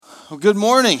Well, good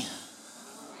morning.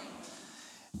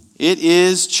 It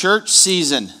is church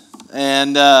season,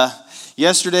 and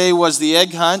yesterday was the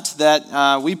egg hunt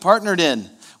that we partnered in.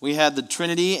 We had the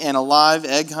Trinity and Alive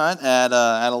egg hunt at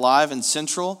Alive and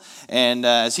Central, and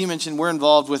as he mentioned, we're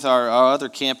involved with our other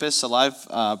campus, Alive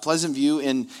Pleasant View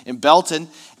in Belton,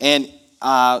 and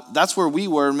that's where we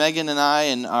were, Megan and I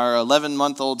and our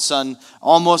 11-month-old son,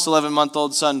 almost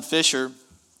 11-month-old son, Fisher.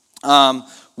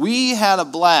 We had a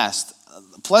blast.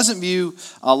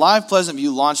 Alive Pleasant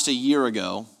View launched a year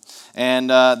ago, and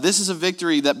this is a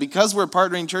victory that because we're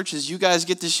partnering churches, you guys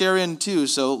get to share in too.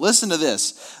 So listen to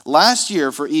this. Last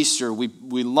year for Easter, we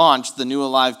launched the new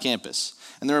Alive campus,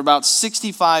 and there were about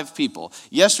 65 people.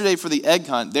 Yesterday for the egg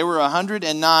hunt, there were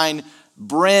 109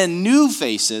 brand new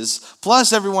faces,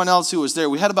 plus everyone else who was there.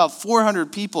 We had about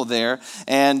 400 people there,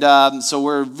 and so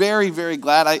we're very, very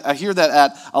glad. I hear that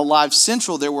at Alive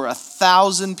Central there were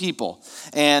 1,000 people,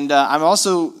 and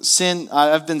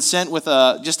I've been sent with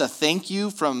just a thank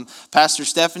you from Pastor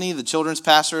Stephanie, the children's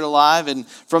pastor at Alive, and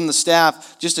from the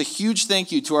staff, just a huge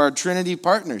thank you to our Trinity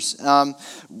partners.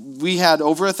 We had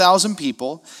over 1,000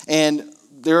 people, and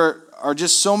there are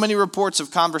just so many reports of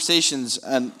conversations,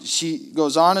 and she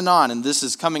goes on, and this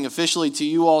is coming officially to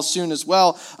you all soon as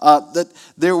well, that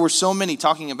there were so many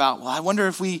talking about, well, I wonder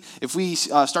if we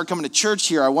start coming to church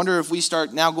here, I wonder if we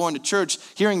start now going to church,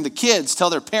 hearing the kids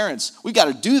tell their parents, we got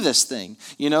to do this thing,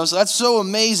 so that's so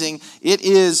amazing. It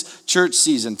is church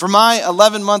season. For my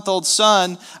 11-month-old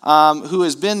son, who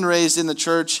has been raised in the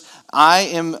church, I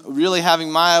am really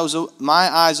having my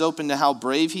eyes open to how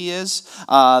brave he is.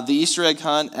 The Easter egg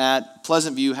hunt at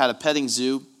Pleasant View had a petting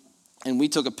zoo, and we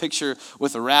took a picture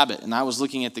with a rabbit. And I was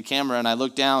looking at the camera, and I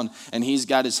looked down, and he's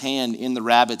got his hand in the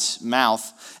rabbit's mouth,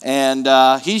 and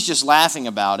he's just laughing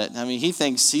about it. I mean, he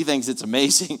thinks it's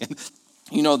amazing.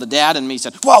 The dad and me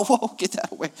said, whoa, get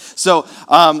that away. So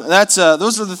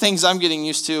those are the things I'm getting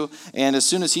used to. And as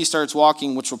soon as he starts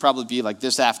walking, which will probably be like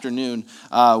this afternoon,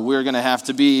 we're gonna have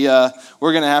to be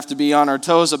on our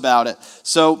toes about it.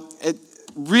 So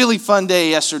really fun day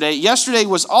yesterday. Yesterday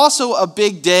was also a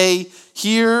big day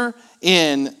here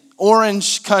in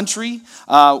Orange Country.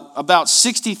 About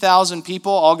 60,000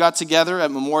 people all got together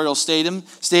at Memorial Stadium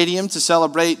to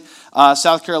celebrate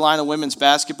South Carolina women's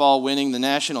basketball winning the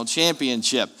national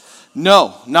championship.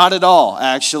 No, not at all,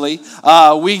 actually.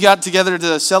 We got together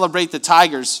to celebrate the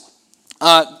Tigers.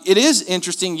 It is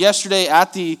interesting. Yesterday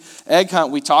at the egg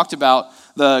hunt, we talked about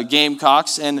the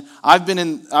Gamecocks, and I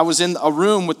was in a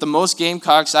room with the most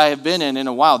Gamecocks I have been in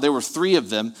a while. There were 3 of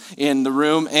them in the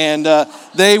room, and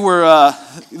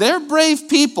they're brave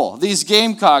people, these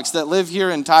Gamecocks that live here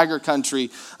in Tiger Country.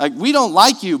 Like, we don't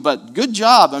like you, but good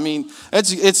job. I mean,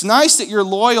 it's nice that you're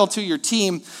loyal to your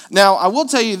team. Now, I will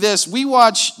tell you this, we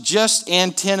watch just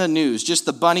antenna news, just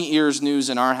the bunny ears news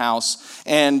in our house,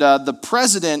 and the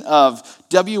president of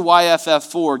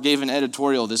WYFF4 gave an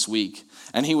editorial this week.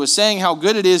 And he was saying how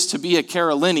good it is to be a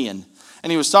Carolinian.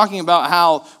 And he was talking about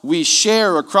how we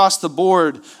share across the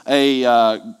board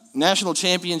a national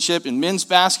championship in men's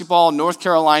basketball in North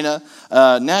Carolina,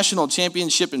 a national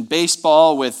championship in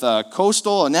baseball with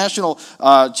Coastal, a national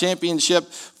championship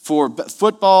for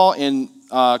football in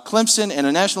Clemson, and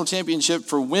a national championship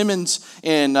for women's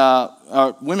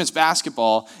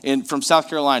basketball from South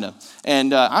Carolina.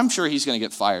 And I'm sure he's going to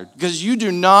get fired because you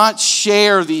do not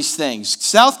share these things.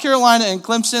 South Carolina and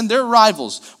Clemson, they're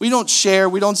rivals. We don't share.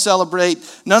 We don't celebrate.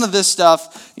 None of this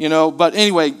stuff, But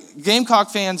anyway, Gamecock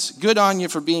fans, good on you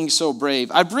for being so brave.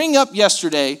 I bring up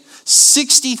yesterday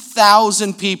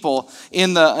 60,000 people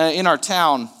in our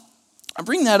town. I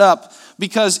bring that up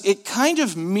because it kind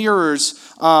of mirrors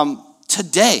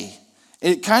today.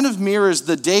 It kind of mirrors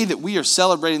the day that we are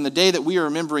celebrating, the day that we are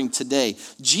remembering today.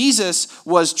 Jesus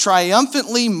was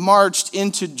triumphantly marched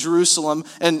into Jerusalem,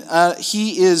 and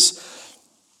he is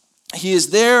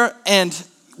there, and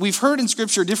we've heard in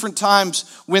Scripture different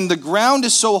times when the ground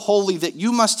is so holy that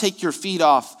you must take your feet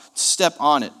off to step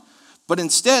on it. But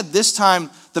instead, this time,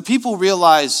 the people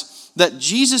realize that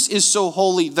Jesus is so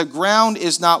holy, the ground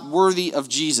is not worthy of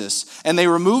Jesus. And they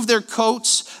remove their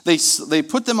coats, they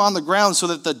put them on the ground so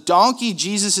that the donkey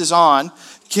Jesus is on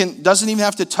doesn't even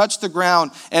have to touch the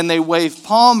ground, and they wave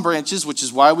palm branches, which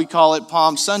is why we call it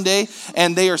Palm Sunday,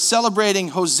 and they are celebrating,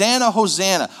 Hosanna,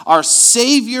 Hosanna. Our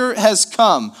Savior has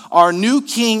come. Our new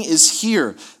King is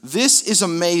here. This is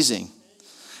amazing.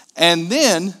 And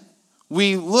then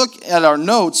we look at our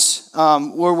notes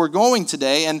where we're going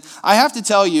today, and I have to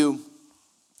tell you,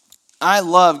 I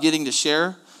love getting to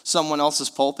share someone else's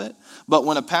pulpit, but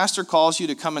when a pastor calls you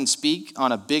to come and speak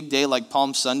on a big day like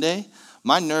Palm Sunday,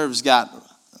 my nerves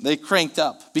they cranked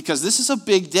up because this is a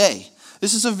big day.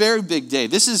 This is a very big day.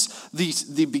 This is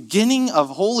the beginning of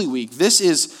Holy Week. This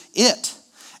is it.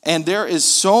 And there is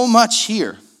so much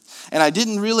here. And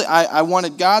I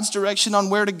wanted God's direction on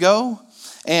where to go.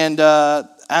 And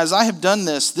as I have done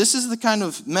this is the kind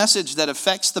of message that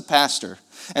affects the pastor.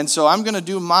 And so I'm going to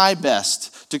do my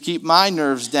best to keep my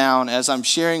nerves down as I'm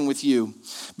sharing with you.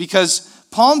 Because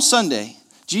Palm Sunday,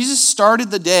 Jesus started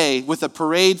the day with a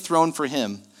parade thrown for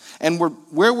him. And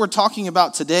where we're talking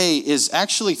about today is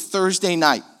actually Thursday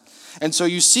night. And so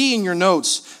you see in your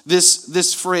notes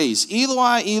this phrase,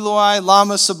 Eloi, Eloi,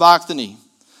 lama sabachthani.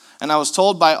 And I was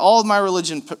told by all of my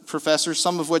religion professors,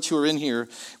 some of which who are in here,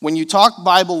 when you talk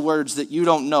Bible words that you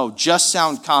don't know, just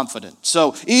sound confident.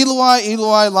 So, Eloi,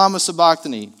 Eloi, lama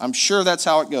sabachthani. I'm sure that's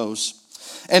how it goes.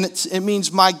 And it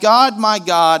means, my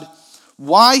God,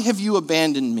 why have you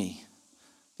abandoned me?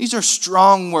 These are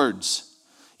strong words.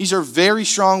 These are very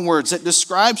strong words that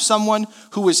describe someone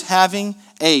who is having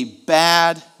a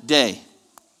bad day.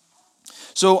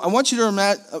 So I want you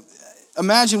to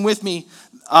imagine with me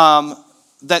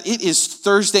that it is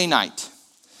Thursday night.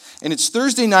 And it's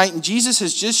Thursday night, and Jesus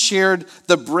has just shared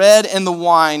the bread and the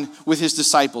wine with his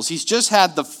disciples. He's just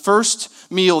had the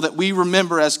first meal that we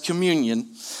remember as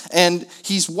communion. And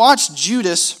he's watched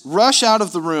Judas rush out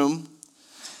of the room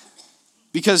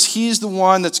because he is the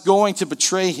one that's going to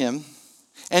betray him.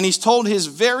 And he's told his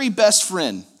very best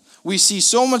friend. We see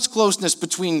so much closeness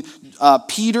between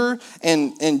Peter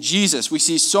and Jesus. We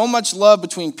see so much love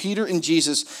between Peter and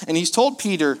Jesus. And he's told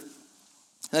Peter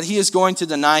that he is going to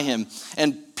deny him.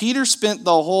 And Peter spent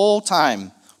the whole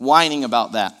time whining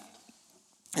about that.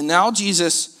 And now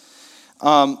Jesus,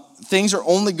 things are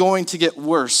only going to get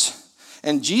worse.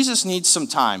 And Jesus needs some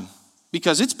time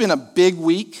because it's been a big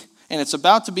week and it's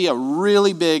about to be a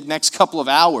really big next couple of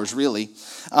hours, really.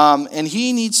 And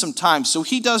he needs some time. So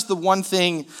he does the one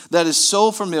thing that is so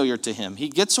familiar to him. He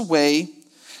gets away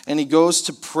and he goes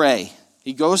to pray.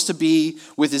 He goes to be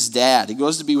with his dad. He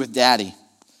goes to be with Daddy.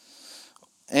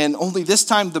 And only this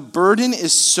time the burden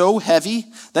is so heavy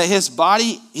that his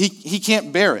body, he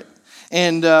can't bear it.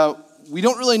 And we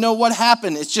don't really know what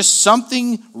happened. It's just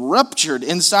something ruptured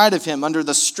inside of him under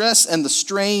the stress and the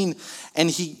strain. And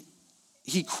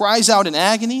he cries out in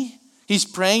agony. He's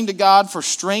praying to God for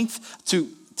strength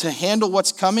to handle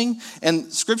what's coming.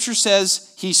 And Scripture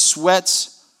says he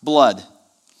sweats blood.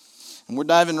 And we're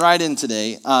diving right in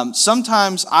today.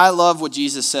 Sometimes I love what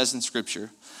Jesus says in Scripture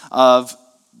of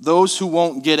those who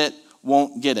won't get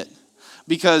it.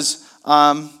 Because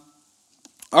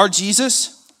our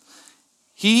Jesus,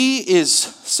 he is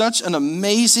such an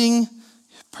amazing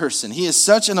person. He is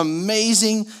such an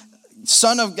amazing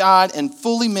Son of God and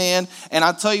fully man. And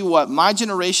I'll tell you what, my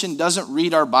generation doesn't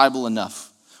read our Bible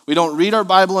enough. We don't read our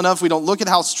Bible enough. We don't look at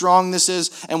how strong this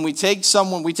is. And we take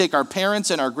our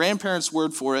parents and our grandparents'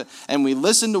 word for it, and we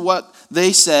listen to what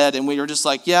they said, and we are just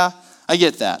like, yeah, I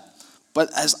get that.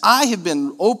 But as I have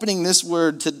been opening this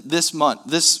word to this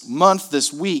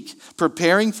week,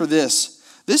 preparing for this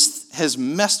has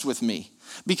messed with me.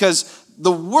 Because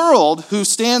the world who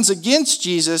stands against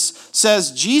Jesus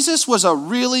says Jesus was a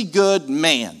really good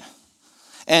man.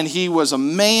 And he was a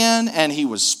man, and he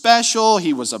was special,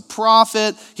 he was a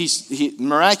prophet,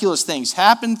 miraculous things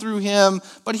happened through him,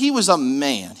 but he was a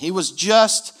man. He was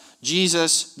just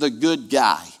Jesus, the good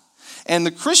guy. And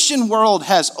the Christian world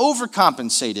has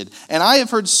overcompensated. And I have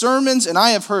heard sermons, and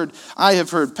I have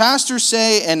heard pastors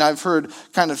say, and I've heard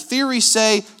kind of theories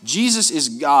say, Jesus is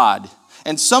God.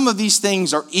 And some of these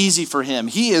things are easy for him.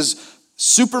 He is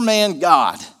Superman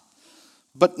God.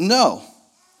 But no.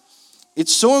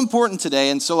 It's so important today,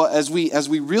 and so as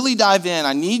we really dive in,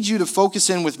 I need you to focus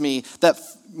in with me that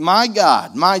my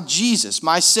God, my Jesus,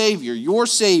 my Savior, your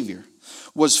Savior,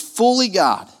 was fully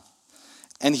God,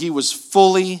 and he was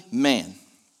fully man.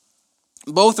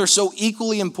 Both are so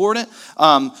equally important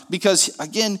because,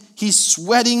 again, he's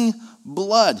sweating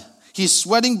blood. He's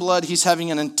sweating blood. He's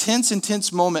having an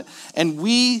intense moment, and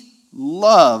we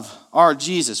love our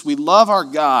Jesus. We love our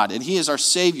God, and he is our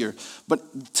Savior.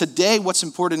 But today what's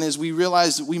important is we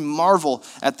realize that we marvel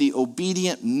at the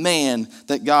obedient man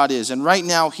that God is. And right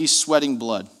now he's sweating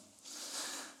blood.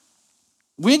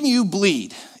 When you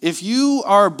bleed, if you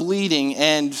are bleeding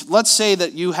and let's say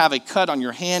that you have a cut on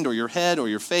your hand or your head or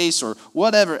your face or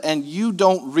whatever, and you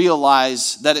don't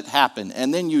realize that it happened,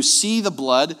 and then you see the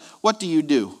blood, what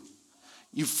do?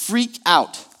 You freak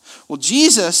out. Well,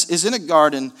 Jesus is in a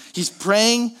garden. He's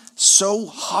praying so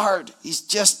hard. He's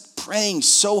just praying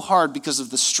so hard because of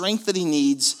the strength that he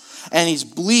needs, and he's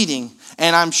bleeding,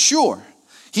 and I'm sure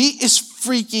he is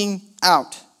freaking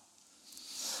out.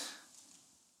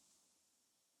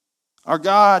 Our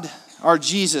God, our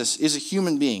Jesus, is a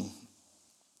human being.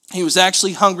 He was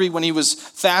actually hungry when he was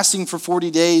fasting for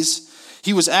 40 days.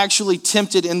 He was actually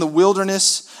tempted in the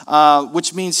wilderness,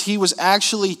 which means he was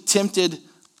actually tempted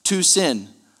to sin.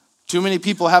 Too many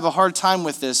people have a hard time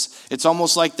with this. It's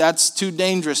almost like that's too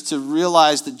dangerous to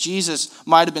realize that Jesus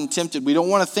might have been tempted. We don't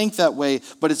want to think that way,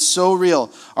 but it's so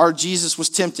real. Our Jesus was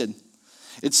tempted.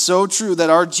 It's so true that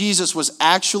our Jesus was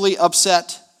actually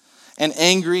upset and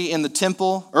angry in the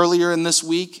temple earlier in this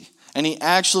week, and he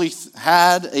actually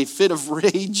had a fit of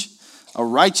rage, a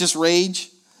righteous rage.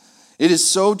 It is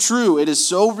so true, it is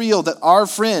so real that our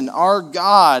friend, our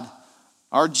God,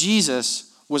 our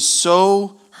Jesus was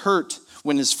so hurt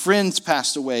when his friends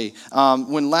passed away.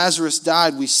 When Lazarus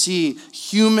died, we see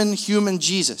human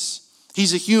Jesus.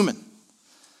 He's a human.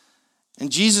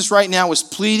 And Jesus right now is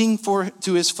pleading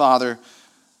to his Father,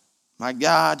 my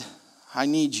God, I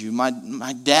need you.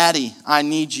 My daddy, I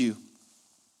need you.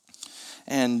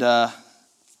 And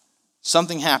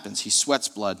something happens. He sweats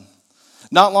blood.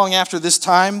 Not long after this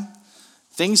time,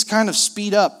 things kind of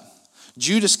speed up.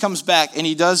 Judas comes back and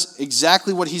he does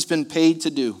exactly what he's been paid to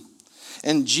do.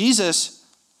 And Jesus,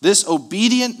 this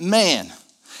obedient man,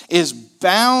 is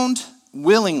bound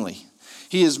willingly.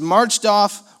 He is marched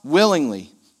off willingly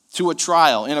to a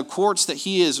trial in a courts that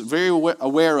he is very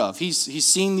aware of. He's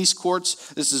seen these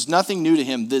courts. This is nothing new to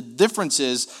him. The difference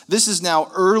is this is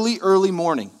now early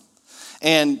morning.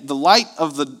 And the light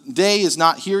of the day is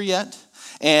not here yet.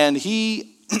 And he's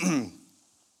in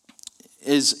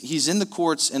the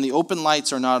courts and the open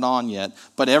lights are not on yet,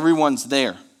 but everyone's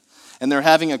there. And they're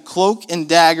having a cloak and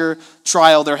dagger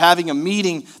trial. They're having a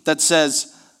meeting that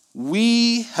says,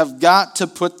 we have got to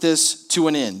put this to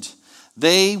an end.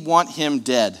 They want him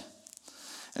dead.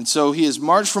 And so he is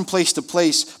marched from place to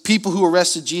place. People who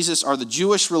arrested Jesus are the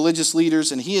Jewish religious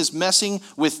leaders, and he is messing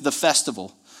with the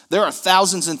festival. There are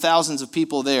thousands and thousands of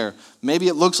people there. Maybe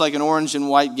it looks like an orange and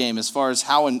white game as far as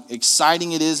how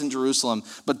exciting it is in Jerusalem,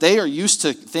 but they are used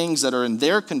to things that are in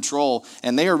their control,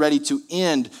 and they are ready to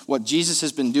end what Jesus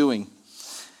has been doing.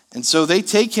 And so they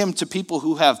take him to people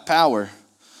who have power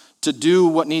to do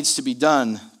what needs to be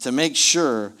done to make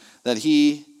sure that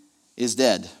he is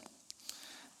dead.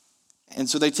 And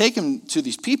so they take him to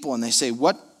these people and they say,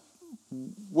 what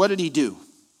did he do?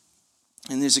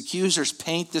 And his accusers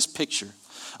paint this picture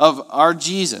of our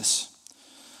Jesus,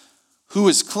 who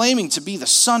is claiming to be the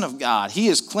Son of God. He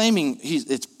is claiming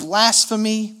it's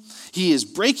blasphemy. He is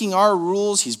breaking our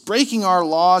rules. He's breaking our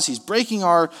laws. He's breaking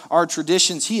our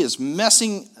traditions. He is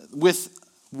messing with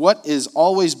what has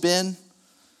always been.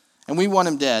 And we want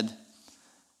him dead.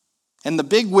 And the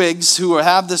big wigs who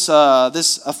have this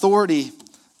authority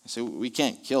say, we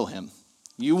can't kill him.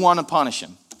 You want to punish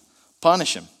him.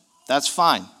 Punish him. That's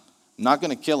fine. I'm not going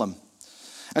to kill him.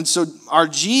 And so our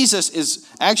Jesus is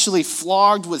actually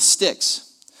flogged with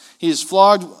sticks. He is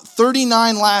flogged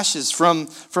 39 lashes from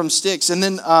sticks. And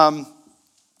then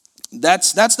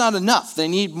that's not enough. They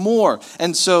need more.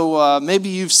 And so maybe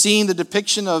you've seen the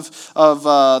depiction of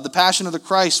the Passion of the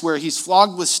Christ where he's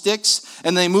flogged with sticks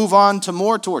and they move on to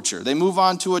more torture. They move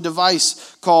on to a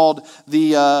device called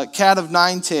the cat of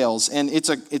nine tails. And it's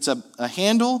a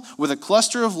handle with a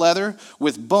cluster of leather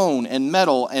with bone and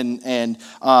metal and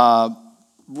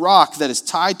rock that is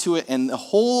tied to it, and the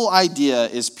whole idea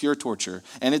is pure torture,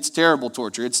 and it's terrible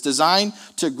torture. It's designed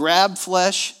to grab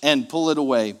flesh and pull it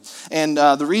away. And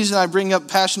the reason I bring up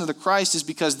Passion of the Christ is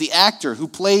because the actor who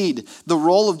played the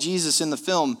role of Jesus in the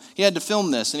film, he had to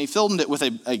film this, and he filmed it with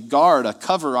a guard, a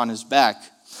cover on his back,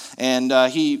 and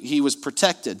he was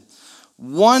protected.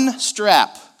 One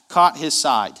strap caught his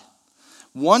side.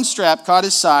 One strap caught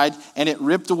his side and it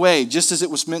ripped away just as it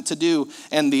was meant to do.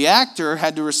 And the actor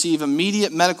had to receive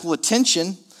immediate medical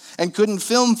attention and couldn't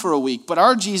film for a week. But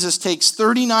our Jesus takes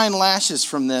 39 lashes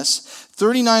from this,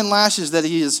 39 lashes that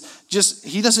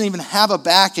he doesn't even have a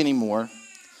back anymore.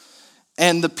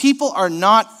 And the people are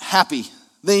not happy.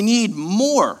 They need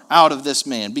more out of this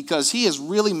man because he is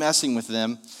really messing with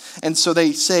them. And so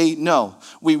they say, no,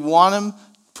 we want him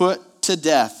put to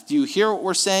death. Do you hear what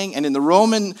we're saying? And in the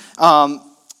Roman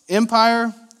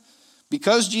Empire,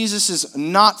 because Jesus is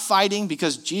not fighting,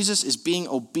 because Jesus is being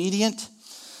obedient,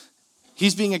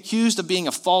 he's being accused of being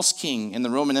a false king. And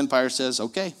the Roman Empire says,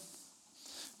 okay,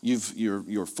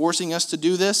 you're forcing us to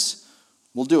do this.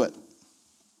 We'll do it.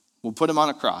 We'll put him on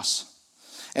a cross.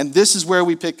 And this is where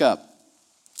we pick up.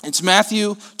 It's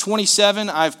Matthew 27.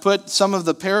 I've put some of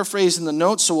the paraphrase in the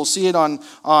notes, so we'll see it on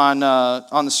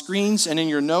the screens and in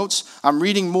your notes. I'm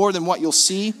reading more than what you'll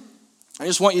see. I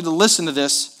just want you to listen to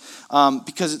this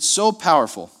because it's so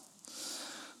powerful.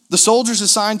 The soldiers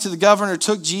assigned to the governor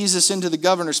took Jesus into the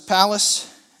governor's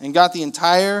palace and got the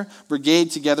entire brigade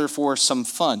together for some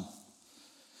fun.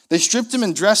 They stripped him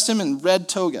and dressed him in red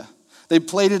toga. They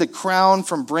plaited a crown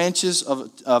from branches of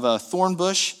a thorn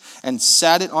bush and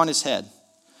sat it on his head.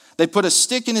 They put a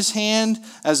stick in his hand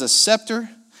as a scepter,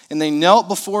 and they knelt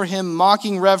before him,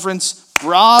 mocking reverence.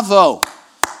 Bravo,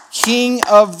 King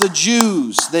of the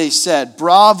Jews, they said.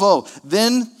 Bravo.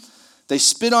 Then they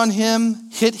spit on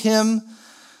him, hit him.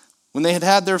 When they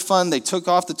had their fun, they took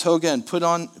off the toga and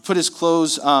put his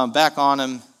clothes back on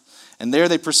him. And there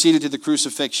they proceeded to the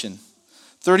crucifixion.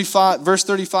 Verse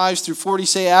 35 through 40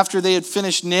 say, after they had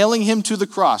finished nailing him to the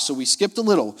cross, so we skipped a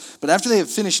little, but after they had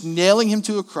finished nailing him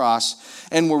to a cross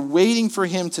and were waiting for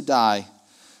him to die,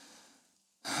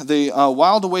 they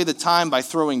whiled away the time by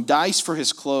throwing dice for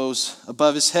his clothes.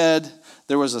 Above his head,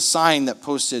 there was a sign that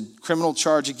posted criminal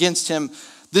charge against him.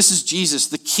 This is Jesus,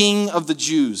 the King of the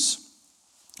Jews.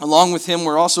 Along with him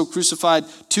were also crucified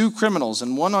two criminals,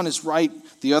 and one on his right,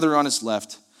 the other on his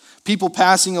left. People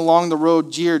passing along the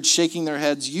road jeered, shaking their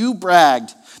heads. You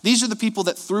bragged. These are the people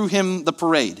that threw him the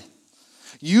parade.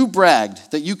 You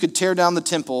bragged that you could tear down the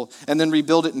temple and then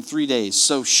rebuild it in 3 days.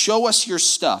 So show us your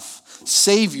stuff.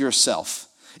 Save yourself.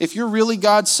 If you're really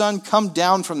God's son, come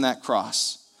down from that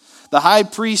cross. The high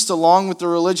priest, along with the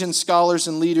religion scholars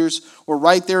and leaders, were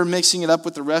right there mixing it up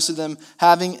with the rest of them,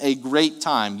 having a great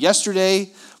time.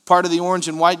 Yesterday, part of the orange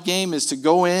and white game is to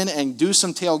go in and do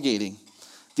some tailgating.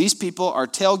 These people are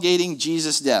tailgating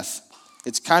Jesus' death.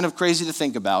 It's kind of crazy to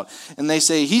think about. And they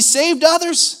say, he saved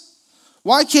others.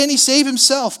 Why can't he save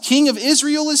himself? King of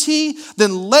Israel is he?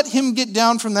 Then let him get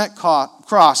down from that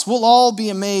cross. We'll all be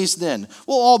amazed then.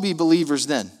 We'll all be believers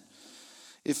then.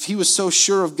 If he was so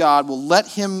sure of God, we'll let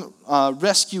him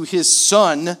rescue his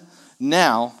son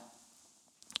now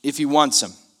if he wants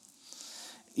him.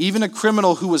 Even a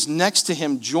criminal who was next to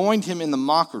him joined him in the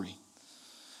mockery.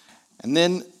 And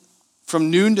then from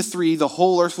noon to 3, the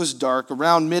whole earth was dark.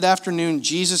 Around mid-afternoon,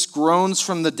 Jesus groans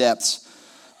from the depths.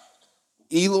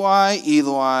 Eloi,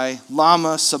 Eloi,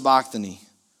 lama sabachthani.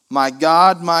 My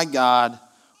God,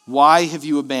 why have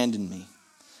you abandoned me?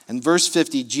 And verse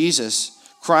 50, Jesus,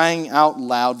 crying out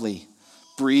loudly,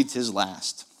 breathed his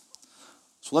last.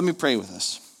 So let me pray with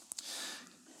us.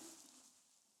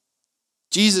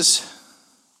 Jesus,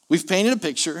 we've painted a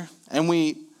picture, and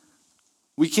we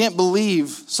can't believe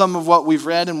some of what we've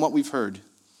read and what we've heard,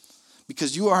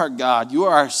 because you are our God, you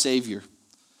are our Savior,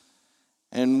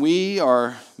 and we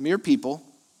are mere people.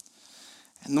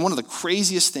 And one of the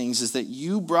craziest things is that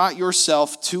you brought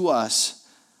yourself to us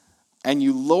and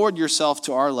you lowered yourself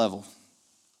to our level.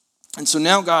 And so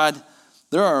now, God,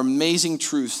 there are amazing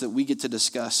truths that we get to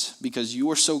discuss because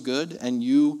you are so good and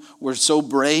you were so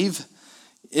brave.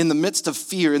 In the midst of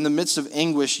fear, in the midst of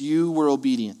anguish, you were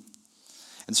obedient.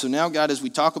 And so now, God, as we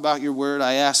talk about your word,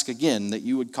 I ask again that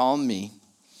you would calm me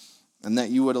and that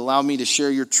you would allow me to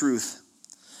share your truth.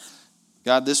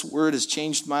 God, this word has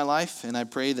changed my life, and I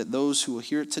pray that those who will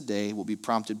hear it today will be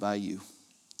prompted by you.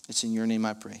 It's in your name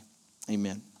I pray.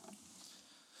 Amen.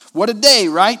 What a day,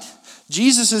 right?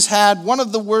 Jesus has had one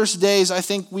of the worst days I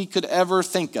think we could ever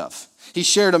think of. He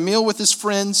shared a meal with his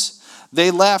friends. They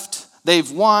left. They've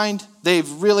whined. They've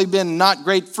really been not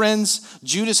great friends.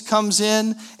 Judas comes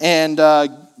in and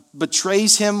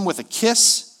betrays him with a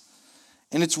kiss.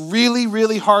 And it's really,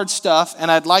 really hard stuff.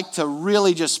 And I'd like to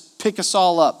really just pick us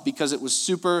all up because it was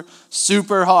super,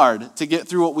 super hard to get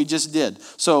through what we just did.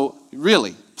 So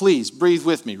really, please breathe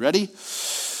with me. Ready?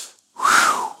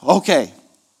 Whew. Okay.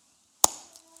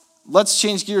 Let's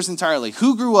change gears entirely.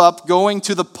 Who grew up going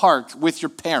to the park with your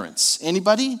parents?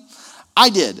 Anybody? I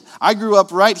did. I grew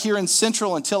up right here in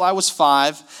Central until I was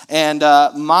 5, and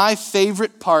my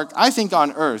favorite park, I think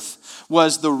on earth,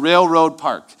 was the Railroad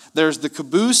Park. There's the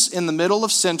caboose in the middle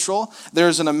of Central.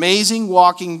 There's an amazing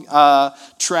walking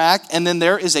track, and then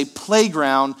there is a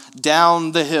playground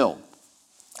down the hill.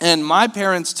 And my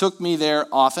parents took me there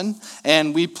often,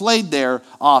 and we played there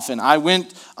often. I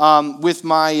went with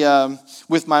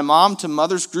my mom to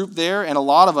mother's group there, and a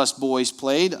lot of us boys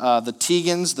played. The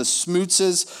Tegans, the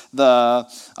Smootzes, the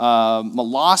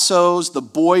Molossos, the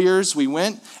Boyers. We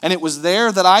went, and it was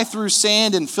there that I threw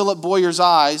sand in Philip Boyer's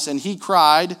eyes, and he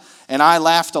cried, and I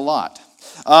laughed a lot.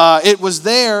 It was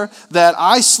there that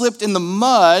I slipped in the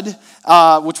mud,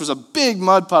 which was a big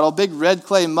mud puddle, big red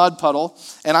clay mud puddle,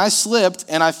 and I slipped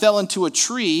and I fell into a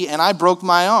tree and I broke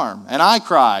my arm and I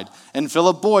cried, and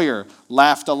Philip Boyer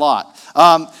laughed a lot.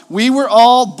 We were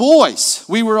all boys.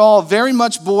 We were all very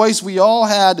much boys. We all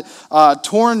had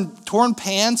torn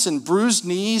pants and bruised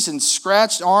knees and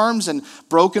scratched arms and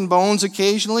broken bones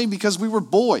occasionally because we were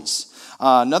boys.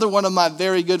 Another one of my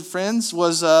very good friends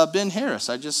was Ben Harris.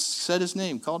 I just said his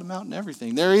name, called him out and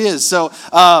everything. There he is. So,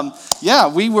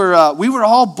 we were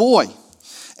all boy.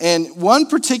 And one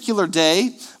particular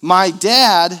day, my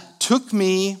dad took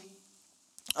me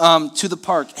to the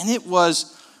park, and it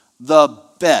was the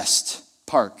best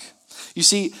park. You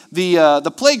see,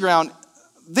 the playground,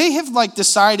 they have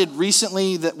decided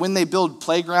recently that when they build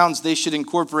playgrounds, they should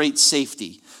incorporate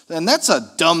safety. And that's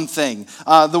a dumb thing.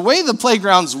 The way the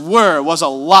playgrounds was a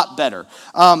lot better.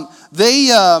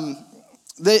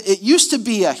 It used to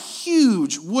be a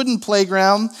huge wooden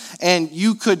playground, and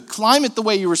you could climb it the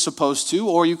way you were supposed to,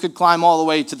 or you could climb all the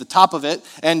way to the top of it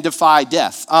and defy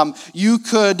death.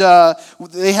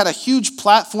 They had a huge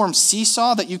platform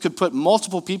seesaw that you could put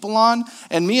multiple people on,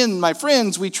 and me and my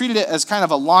friends, we treated it as kind of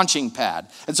a launching pad.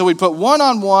 And so we'd put one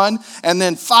on one, and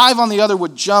then 5 on the other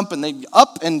would jump, and they'd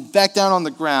up and back down on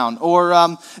the ground.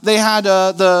 Or they had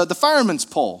the fireman's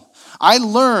pole. I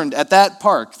learned at that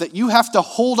park that you have to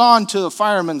hold on to the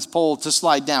fireman's pole to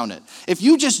slide down it. If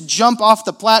you just jump off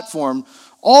the platform,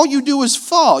 all you do is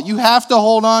fall. You have to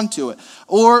hold on to it.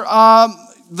 Or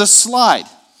the slide.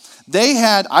 They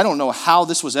had, I don't know how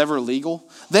this was ever legal,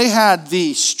 they had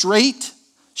the straight,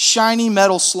 shiny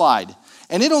metal slide.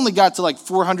 And it only got to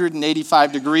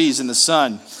 485 degrees in the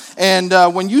sun. And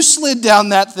when you slid down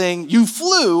that thing, you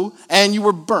flew and you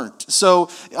were burnt. So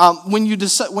when you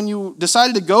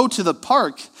decided to go to the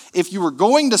park, if you were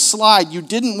going to slide, you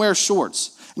didn't wear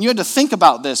shorts. And you had to think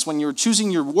about this when you were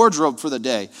choosing your wardrobe for the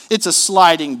day. It's a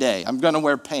sliding day. I'm going to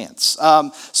wear pants.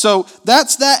 So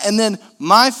that's that. And then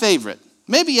my favorite,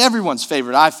 maybe everyone's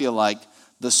favorite, I feel like,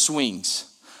 the swings.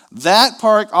 That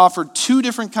park offered 2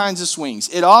 different kinds of swings.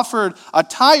 It offered a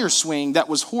tire swing that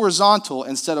was horizontal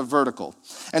instead of vertical.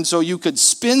 And so you could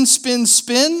spin, spin,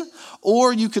 spin,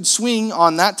 or you could swing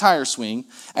on that tire swing.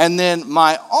 And then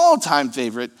my all-time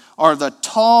favorite are the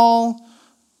tall,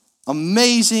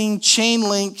 amazing chain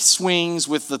link swings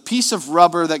with the piece of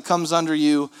rubber that comes under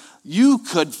you. You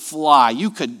could fly. You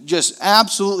could just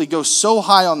absolutely go so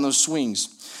high on those swings.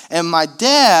 And my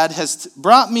dad has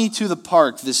brought me to the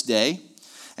park this day.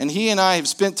 And he and I have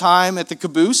spent time at the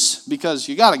caboose, because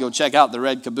you got to go check out the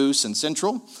red caboose in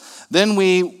Central. Then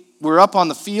we were up on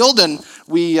the field, and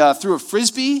we threw a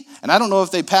frisbee. And I don't know if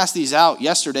they passed these out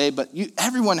yesterday, but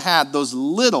everyone had those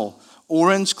little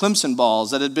orange Clemson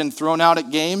balls that had been thrown out at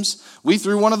games. We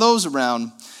threw one of those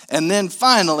around. And then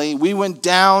finally, we went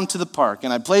down to the park,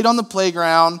 and I played on the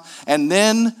playground. And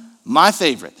then my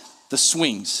favorite, the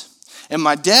swings. And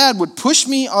my dad would push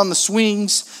me on the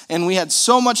swings, and we had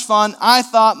so much fun. I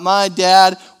thought my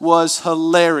dad was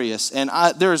hilarious. And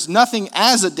there is nothing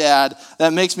as a dad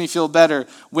that makes me feel better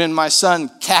when my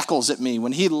son cackles at me,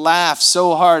 when he laughs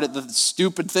so hard at the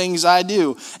stupid things I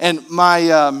do. And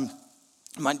my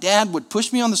dad would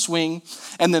push me on the swing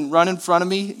and then run in front of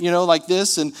me, like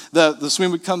this. And the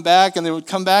swing would come back, and then it would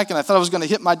come back. And I thought I was going to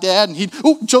hit my dad, and he'd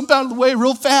jump out of the way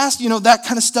real fast, that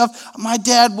kind of stuff. My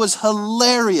dad was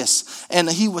hilarious, and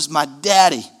he was my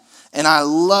daddy. And I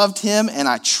loved him, and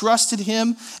I trusted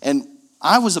him. And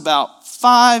I was about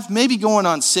 5, maybe going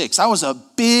on 6. I was a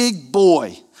big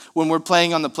boy when we're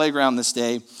playing on the playground this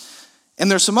day.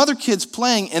 And there's some other kids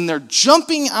playing, and they're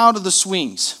jumping out of the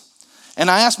swings. And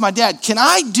I asked my dad, can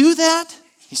I do that?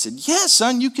 He said, yeah,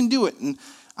 son, you can do it. And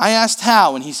I asked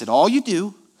how, and he said, all you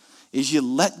do is you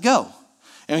let go.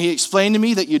 And he explained to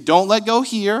me that you don't let go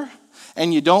here,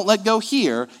 and you don't let go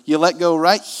here. You let go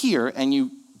right here, and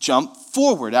you jump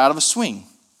forward out of a swing.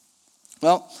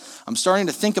 Well, I'm starting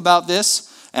to think about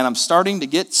this, and I'm starting to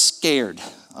get scared.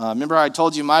 Remember I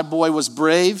told you my boy was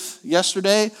brave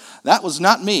yesterday? That was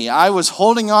not me. I was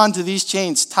holding on to these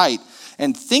chains tight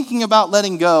and thinking about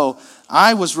letting go.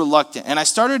 I was reluctant, and I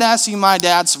started asking my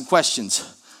dad some questions.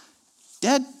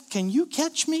 Dad, can you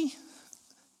catch me?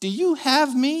 Do you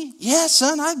have me? Yeah,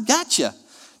 son, I've got you.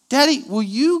 Daddy,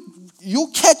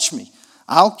 you'll catch me.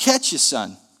 I'll catch you,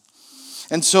 son.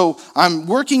 And so I'm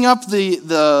working up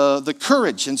the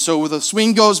courage. And so the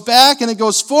swing goes back and it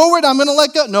goes forward. I'm going to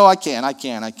let go. No, I can't.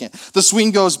 The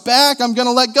swing goes back. I'm going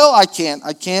to let go. I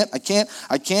can't.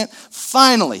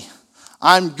 Finally,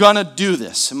 I'm going to do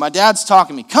this. And my dad's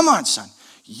talking to me. Come on, son.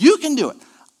 You can do it.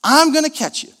 I'm going to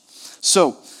catch you.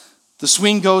 So the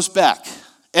swing goes back.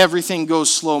 Everything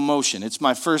goes slow motion. It's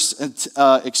my first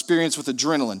experience with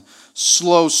adrenaline.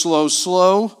 Slow, slow,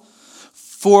 slow.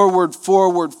 Forward,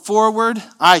 forward, forward.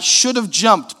 I should have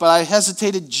jumped, but I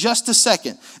hesitated just a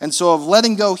second. And so of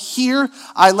letting go here,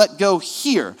 I let go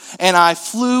here. And I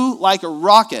flew like a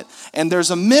rocket. And there's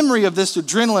a memory of this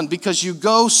adrenaline because you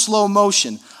go slow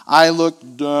motion. I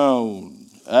looked down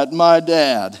at my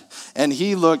dad, and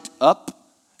he looked up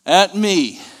at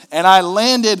me. And I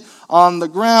landed on the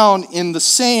ground in the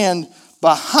sand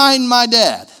behind my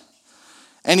dad.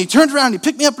 And he turned around, he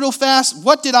picked me up real fast.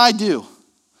 What did I do?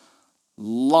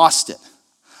 lost it.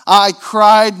 I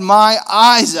cried my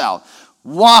eyes out.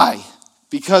 Why?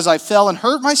 Because I fell and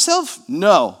hurt myself?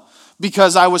 No.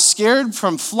 Because I was scared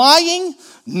from flying?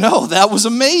 No, that was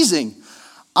amazing.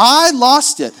 I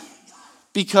lost it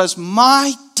because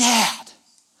my dad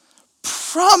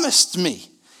promised me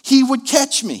he would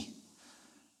catch me,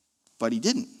 but he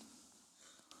didn't.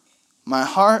 My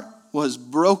heart was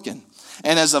broken.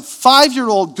 And as a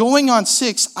 5-year-old going on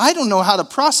 6, I don't know how to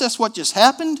process what just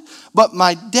happened, but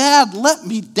my dad let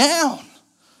me down.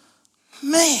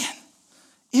 Man,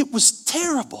 it was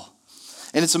terrible.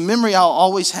 And it's a memory I'll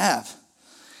always have.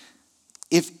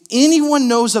 If anyone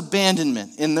knows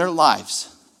abandonment in their life,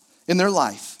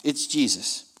 it's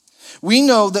Jesus. We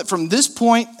know that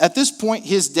at this point,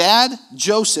 his dad,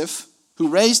 Joseph, who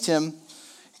raised him,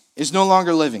 is no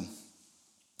longer living.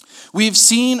 We've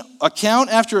seen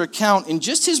account after account in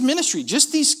just his ministry,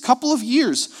 just these couple of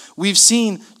years, we've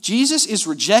seen Jesus is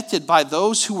rejected by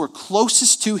those who were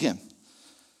closest to him.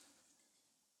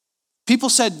 People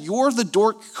said, "You're the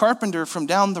dork carpenter from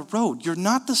down the road. You're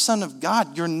not the Son of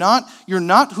God. You're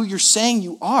not who you're saying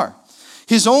you are."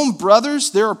 His own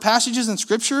brothers, there are passages in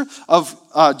Scripture of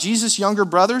Jesus' younger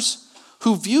brothers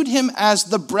who viewed him as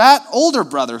the brat older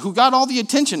brother who got all the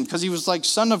attention because he was like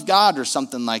Son of God or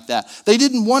something like that. They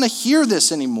didn't want to hear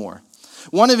this anymore.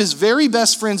 One of his very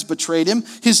best friends betrayed him.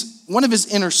 One of his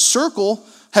inner circle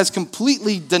has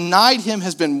completely denied him,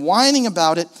 has been whining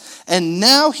about it, and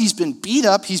now he's been beat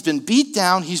up, he's been beat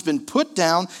down, he's been put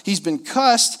down, he's been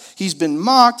cussed, he's been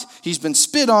mocked, he's been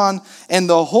spit on, and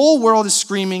the whole world is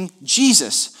screaming,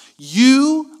 "Jesus,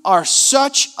 you are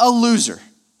such a loser."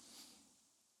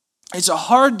 It's a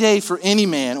hard day for any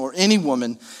man or any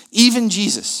woman, even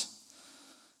Jesus.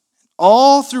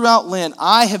 All throughout Lent,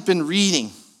 I have been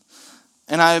reading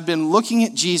and I have been looking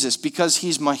at Jesus because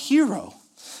he's my hero.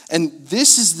 And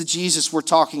this is the Jesus we're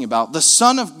talking about, the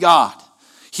Son of God.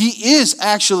 He is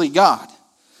actually God.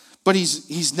 But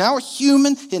he's now a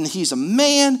human and he's a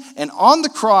man. And on the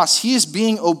cross, he is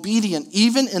being obedient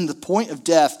even in the point of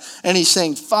death. And he's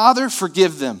saying, "Father,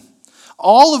 forgive them."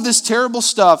 All of this terrible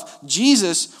stuff,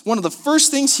 Jesus, one of the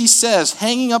first things he says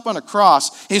hanging up on a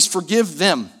cross is forgive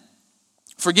them.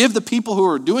 Forgive the people who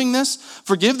are doing this.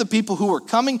 Forgive the people who are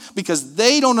coming because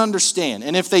they don't understand.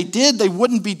 And if they did, they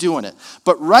wouldn't be doing it.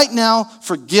 But right now,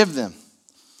 forgive them.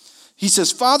 He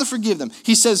says, "Father, forgive them."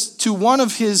 He says to one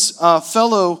of his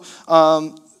fellow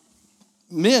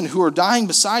men who are dying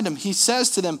beside him, he says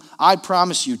to them, "I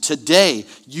promise you, today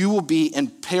you will be in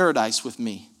paradise with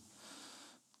me."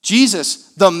 Jesus,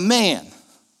 the man,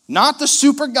 not the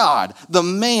super God, the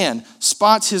man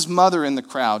spots his mother in the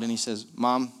crowd and he says,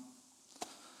 "Mom,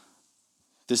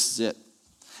 this is it."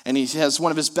 And he has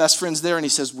one of his best friends there and he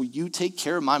says, "Will you take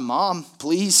care of my mom,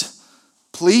 please?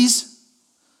 Please?"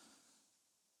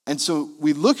 And so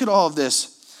we look at all of this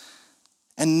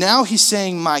and now he's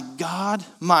saying, my God,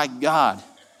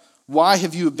 why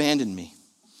have you abandoned me?"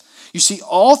 You see,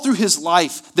 all through his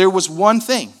life, there was one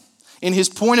thing. In his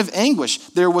point of anguish,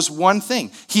 there was one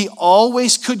thing. He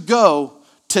always could go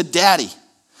to Daddy.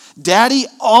 Daddy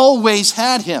always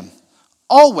had him.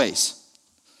 Always.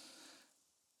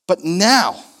 But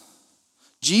now,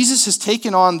 Jesus has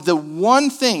taken on the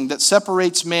one thing that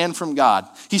separates man from God.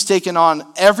 He's taken on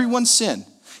everyone's sin.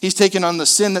 He's taken on the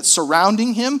sin that's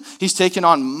surrounding him. He's taken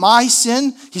on my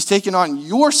sin. He's taken on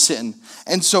your sin.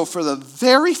 And so for the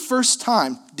very first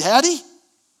time, "Daddy,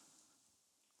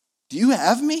 do you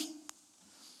have me?"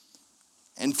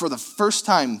 And for the first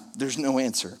time, there's no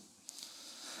answer.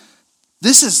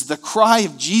 This is the cry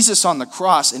of Jesus on the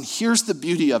cross, and here's the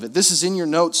beauty of it. This is in your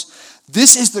notes.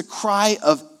 This is the cry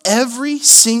of every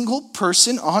single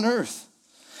person on earth.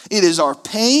 It is our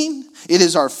pain, it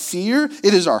is our fear,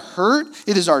 it is our hurt,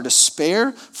 it is our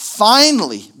despair,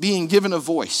 finally being given a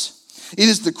voice. It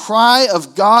is the cry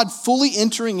of God fully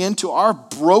entering into our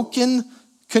broken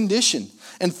condition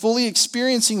and fully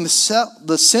experiencing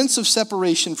the sense of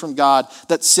separation from God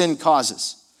that sin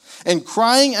causes. And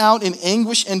crying out in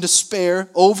anguish and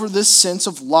despair over this sense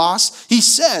of loss, he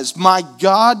says, my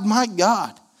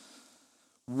God,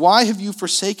 why have you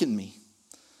forsaken me?"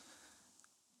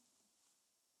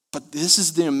 But this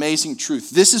is the amazing truth.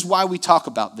 This is why we talk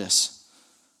about this.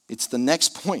 It's the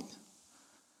next point.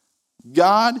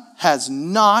 God has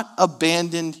not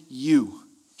abandoned you.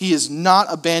 He has not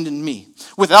abandoned me.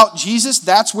 Without Jesus,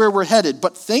 that's where we're headed.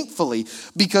 But thankfully,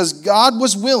 because God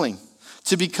was willing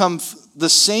to become the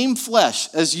same flesh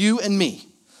as you and me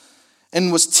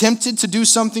and was tempted to do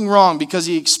something wrong because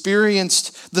he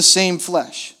experienced the same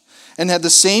flesh and had the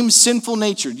same sinful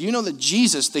nature. Do you know that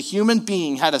Jesus, the human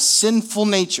being, had a sinful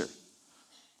nature,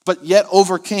 but yet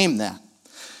overcame that?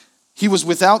 He was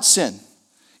without sin.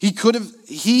 He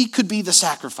could be the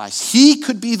sacrifice. He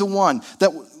could be the one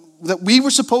that we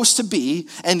were supposed to be,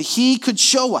 and he could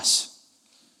show us.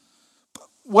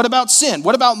 What about sin?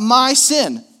 What about my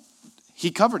sin? He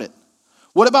covered it.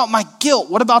 What about my guilt?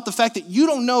 What about the fact that you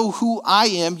don't know who I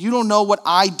am? You don't know what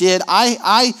I did.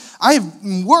 I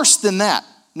am worse than that.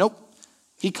 Nope.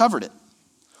 He covered it.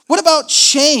 What about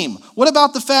shame? What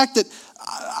about the fact that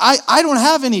I don't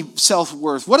have any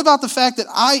self-worth? What about the fact that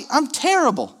I'm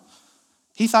terrible?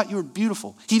 He thought you were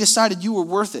beautiful. He decided you were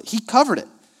worth it. He covered it.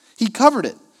 He covered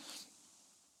it.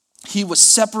 He was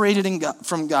separated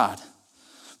from God.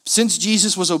 Since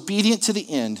Jesus was obedient to the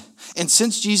end, and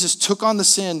since Jesus took on the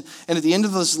sin and at the end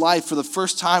of his life for the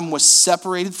first time was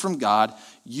separated from God,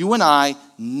 you and I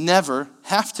never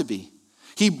have to be.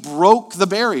 He broke the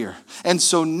barrier. And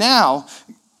so now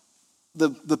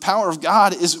the power of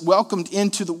God is welcomed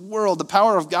into the world. The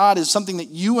power of God is something that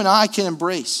you and I can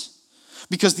embrace.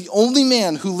 Because the only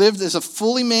man who lived as a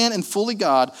fully man and fully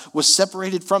God was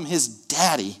separated from his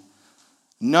daddy.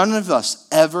 None of us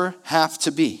ever have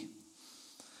to be.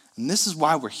 And this is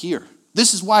why we're here.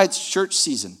 This is why it's church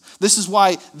season. This is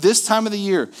why this time of the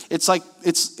year,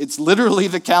 it's literally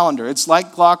the calendar. It's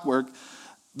like clockwork.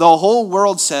 The whole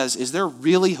world says, is there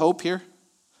really hope here?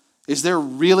 Is there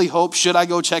really hope? Should I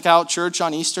go check out church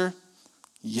on Easter?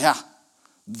 Yeah.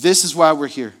 This is why we're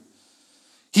here.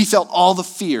 He felt all the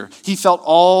fear. He felt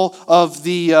all of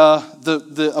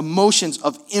the emotions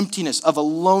of emptiness, of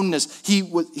aloneness. He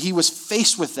was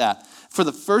faced with that. For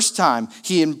the first time,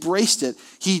 he embraced it.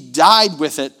 He died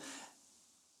with it.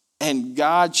 And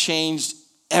God changed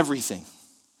everything.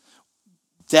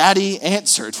 Daddy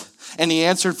answered. And he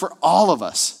answered for all of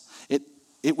us.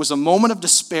 It was a moment of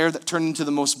despair that turned into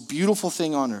the most beautiful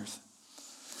thing on earth.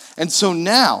 And so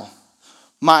now,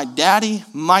 my daddy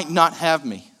might not have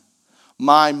me.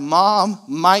 My mom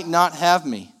might not have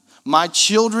me. My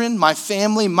children, my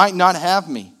family might not have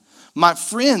me. My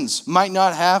friends might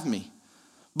not have me.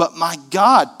 But my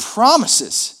God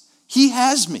promises he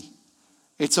has me.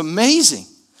 It's amazing.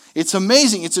 It's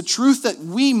amazing. It's a truth that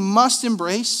we must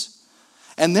embrace.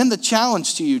 And then the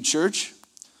challenge to you, church,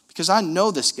 because I know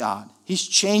this God. He's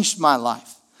changed my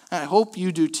life. And I hope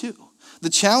you do too. The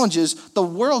challenge is the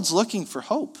world's looking for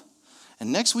hope.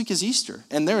 And next week is Easter.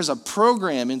 And there is a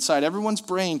program inside everyone's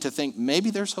brain to think maybe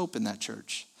there's hope in that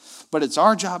church. But it's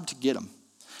our job to get them.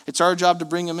 It's our job to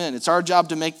bring them in. It's our job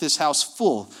to make this house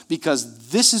full because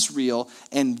this is real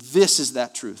and this is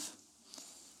that truth.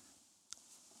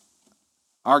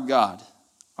 Our God,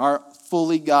 our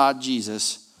fully God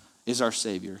Jesus is our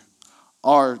Savior.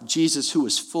 Our Jesus who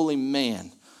is fully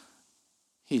man.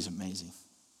 He's amazing.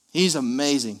 He's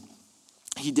amazing.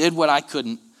 He did what I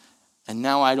couldn't, and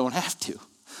now I don't have to,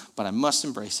 but I must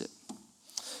embrace it.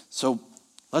 So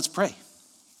let's pray.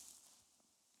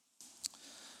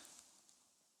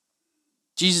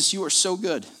 Jesus, you are so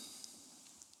good.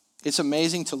 It's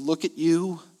amazing to look at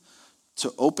you,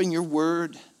 to open your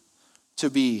word, to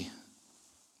be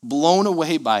blown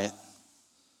away by it.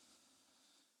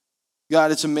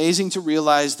 God, it's amazing to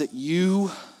realize that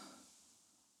you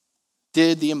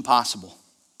did the impossible.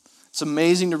 It's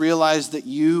amazing to realize that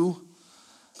you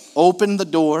opened the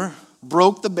door,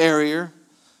 broke the barrier,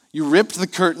 you ripped the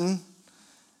curtain,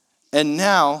 and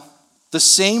now the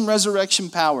same resurrection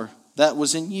power that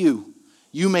was in you,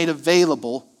 you made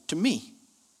available to me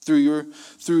through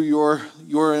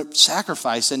your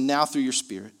sacrifice and now through your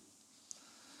Spirit.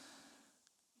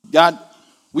 God,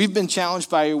 we've been challenged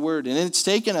by your word, and it's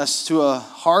taken us to a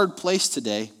hard place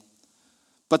today,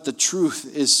 but the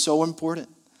truth is so important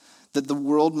that the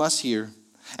world must hear.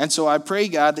 And so I pray,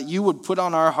 God, that you would put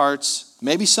on our hearts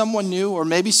maybe someone new or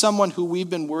maybe someone who we've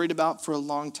been worried about for a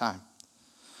long time.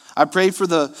 I pray for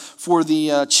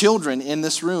the children in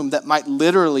this room that might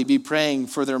literally be praying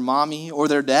for their mommy or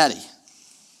their daddy.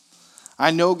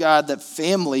 I know, God, that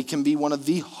family can be one of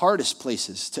the hardest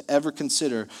places to ever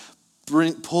consider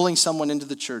pulling someone into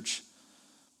the church.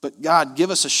 But God,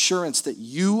 give us assurance that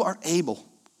you are able.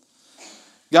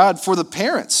 God, for the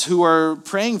parents who are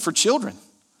praying for children,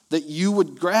 that you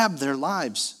would grab their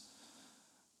lives.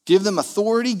 Give them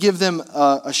authority, give them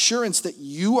assurance that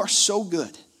you are so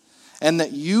good and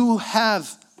that you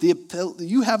have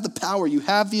the power, you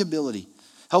have the ability.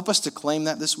 Help us to claim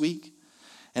that this week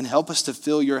and help us to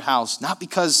fill your house, not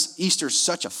because Easter is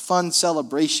such a fun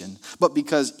celebration, but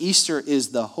because Easter is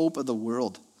the hope of the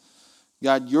world.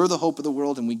 God, you're the hope of the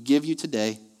world, and we give you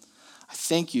today. I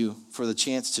thank you for the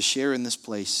chance to share in this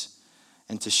place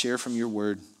and to share from your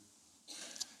word.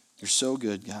 You're so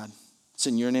good, God. It's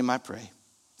in your name I pray.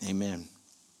 Amen.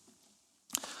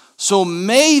 So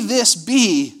may this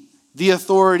be the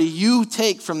authority you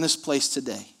take from this place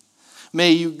today.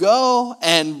 May you go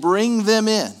and bring them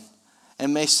in.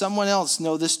 And may someone else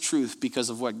know this truth because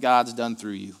of what God's done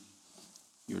through you.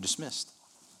 You're dismissed.